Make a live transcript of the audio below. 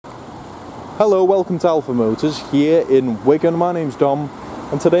Hello, welcome to Alpha Motors here in Wigan. My name's Dom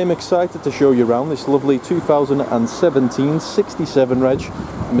and today I'm excited to show you around this lovely 2017 67 reg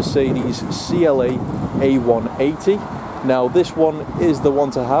Mercedes CLA180. Now this one is the one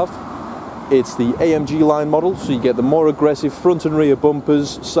to have. It's the AMG line model, so you get the more aggressive front and rear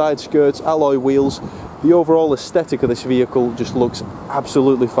bumpers, side skirts, alloy wheels. The overall aesthetic of this vehicle just looks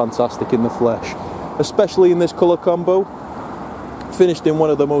absolutely fantastic in the flesh, especially in this colour combo. Finished in one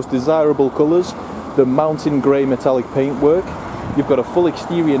of the most desirable colours, the mountain grey metallic paintwork. You've got a full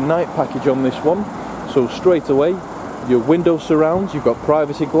exterior night package on this one, so straight away your window surrounds, you've got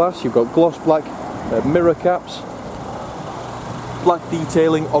privacy glass, you've got gloss black mirror caps, black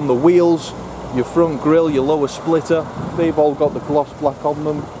detailing on the wheels, your front grille, your lower splitter, they've all got the gloss black on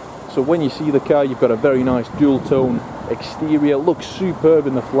them. So when you see the car, you've got a very nice dual tone exterior, looks superb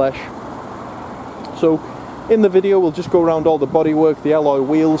in the flesh. So in the video we'll just go around all the bodywork, the alloy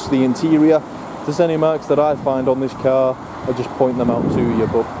wheels, the interior. If there's any marks that I find on this car, I'll just point them out to you,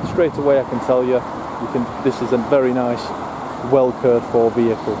 but straight away I can tell you, this is a very nice, well cared for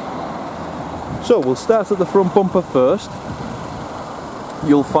vehicle. So we'll start at the front bumper first.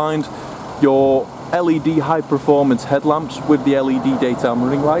 You'll find your LED high performance headlamps with the LED daytime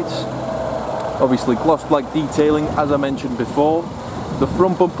running lights. Obviously gloss black detailing, as I mentioned before. The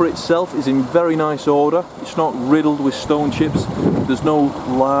front bumper itself is in very nice order. It's not riddled with stone chips. There's no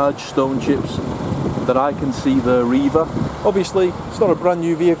large stone chips that I can see there either. Obviously it's not a brand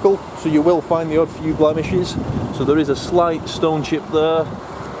new vehicle, so you will find the odd few blemishes. So there is a slight stone chip there,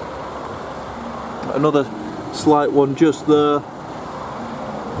 another slight one just there,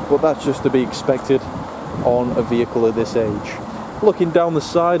 but that's just to be expected on a vehicle of this age. Looking down the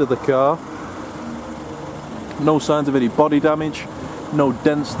side of the car, no signs of any body damage. No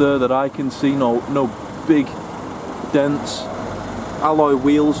dents there that I can see, no big dents. Alloy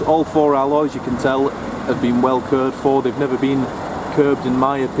wheels, all four alloys you can tell have been well cared for. They've never been curbed in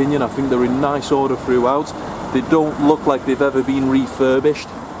my opinion. I think they're in nice order throughout. They don't look like they've ever been refurbished.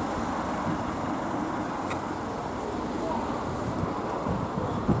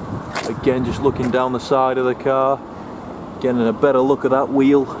 Again, just looking down the side of the car, getting a better look at that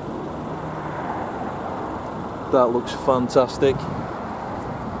wheel. That looks fantastic.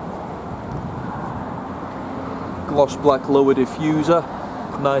 Gloss black lower diffuser,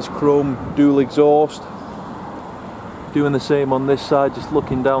 nice chrome dual exhaust. Doing the same on this side, just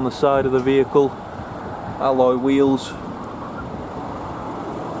looking down the side of the vehicle. Alloy wheels.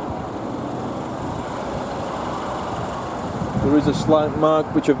 There is a slight mark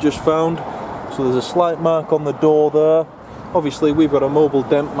which I've just found. So there's a slight mark on the door there. Obviously we've got a mobile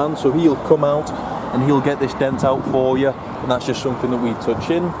dent man, so he'll come out and he'll get this dent out for you, and that's just something that we touch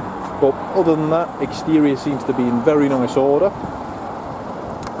in. But other than that, exterior seems to be in very nice order.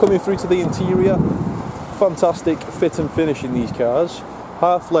 Coming through to the interior, fantastic fit and finish in these cars.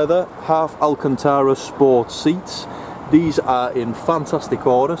 Half leather, half Alcantara sport seats. These are in fantastic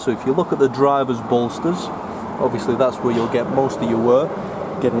order, so if you look at the driver's bolsters, obviously that's where you'll get most of your work,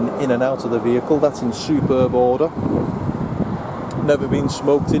 getting in and out of the vehicle. That's in superb order. Never been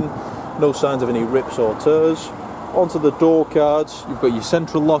smoked in, no signs of any rips or tears. Onto the door cards, you've got your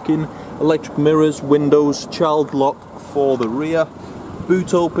central locking, electric mirrors, windows, child lock for the rear,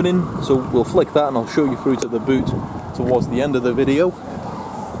 boot opening, so we'll flick that and I'll show you through to the boot towards the end of the video.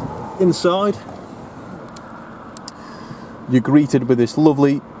 Inside, you're greeted with this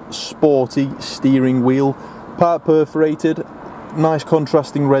lovely sporty steering wheel, part perforated, nice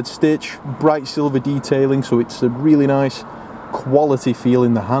contrasting red stitch, bright silver detailing, so it's a really nice quality feel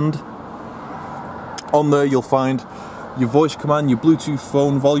in the hand. On there you'll find your voice command, your Bluetooth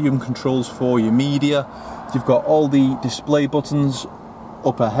phone, volume controls for your media. You've got all the display buttons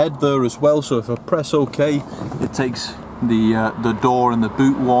up ahead there as well, so if I press OK, it takes the door and the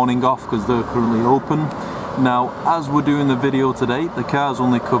boot warning off because they're currently open. Now, as we're doing the video today, the car's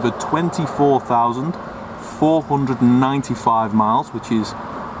only covered 24,495 miles, which is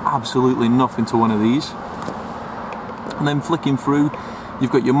absolutely nothing to one of these. And then flicking through,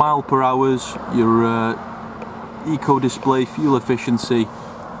 you've got your mile per hours, your eco display, fuel efficiency,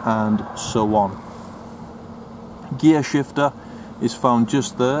 and so on. Gear shifter is found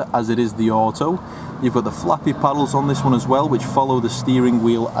just there, as it is the auto. You've got the flappy paddles on this one as well, which follow the steering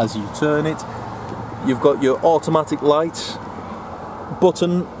wheel as you turn it. You've got your automatic lights,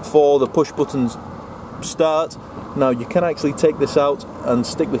 button for the push buttons start. Now you can actually take this out and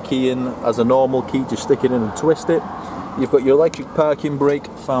stick the key in as a normal key, just stick it in and twist it. You've got your electric parking brake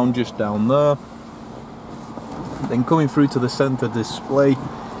found just down there. Then coming through to the center display,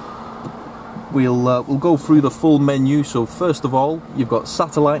 we'll go through the full menu. So first of all, you've got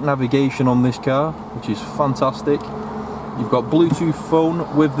satellite navigation on this car, which is fantastic. You've got Bluetooth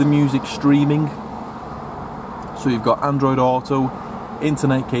phone with the music streaming. So you've got Android Auto,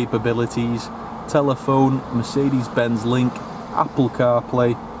 internet capabilities, telephone, Mercedes-Benz Link, Apple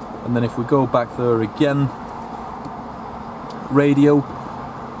CarPlay, and then if we go back there again, radio.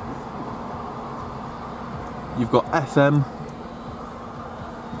 You've got FM.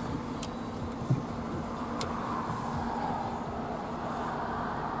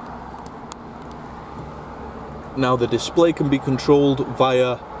 Now the display can be controlled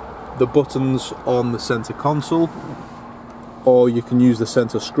via the buttons on the center console, or you can use the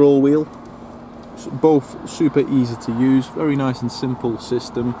center scroll wheel. So both super easy to use, very nice and simple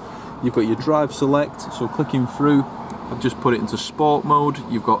system. You've got your drive select, so clicking through, I've just put it into sport mode.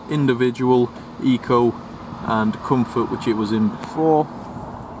 You've got individual, eco and comfort, which it was in before.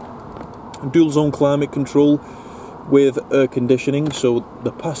 Dual zone climate control with air conditioning, so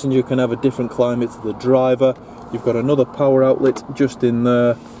the passenger can have a different climate to the driver. You've got another power outlet just in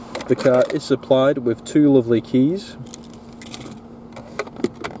there. The car is supplied with 2 lovely keys.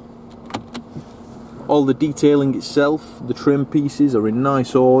 All the detailing itself, the trim pieces are in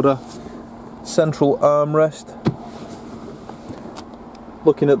nice order. Central armrest.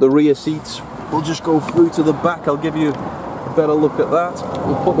 Looking at the rear seats, we'll just go through to the back. I'll give you a better look at that.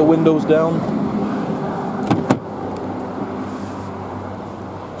 We'll put the windows down.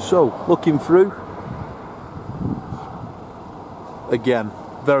 So, looking through, again,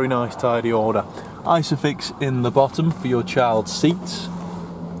 very nice tidy order. Isofix in the bottom for your child's seats.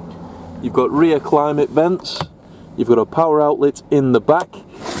 You've got rear climate vents. You've got a power outlet in the back,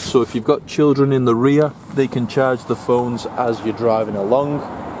 so if you've got children in the rear, they can charge the phones as you're driving along.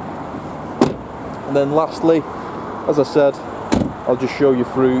 And then lastly, as I said, I'll just show you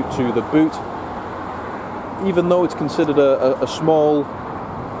through to the boot. Even though it's considered a small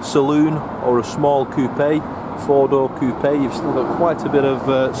saloon or a small coupe, 4-door coupe, you've still got quite a bit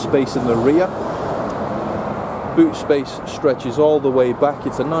of space in the rear. Boot space stretches all the way back.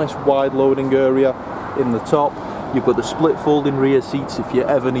 It's a nice wide loading area in the top. You've got the split folding rear seats if you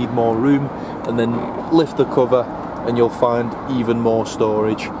ever need more room, and then lift the cover and you'll find even more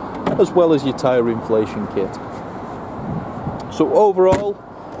storage, as well as your tyre inflation kit. So overall,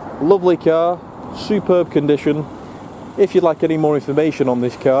 lovely car, superb condition. If you'd like any more information on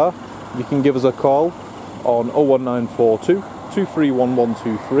this car, you can give us a call on 01942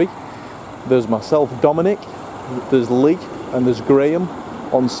 231123. There's myself, Dominic, there's Lee, and there's Graham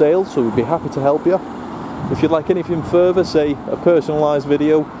on sale, so we'd be happy to help you. If you'd like anything further, say a personalised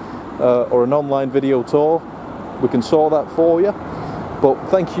video or an online video tour, we can sort that for you. But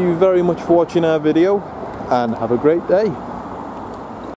thank you very much for watching our video, and have a great day.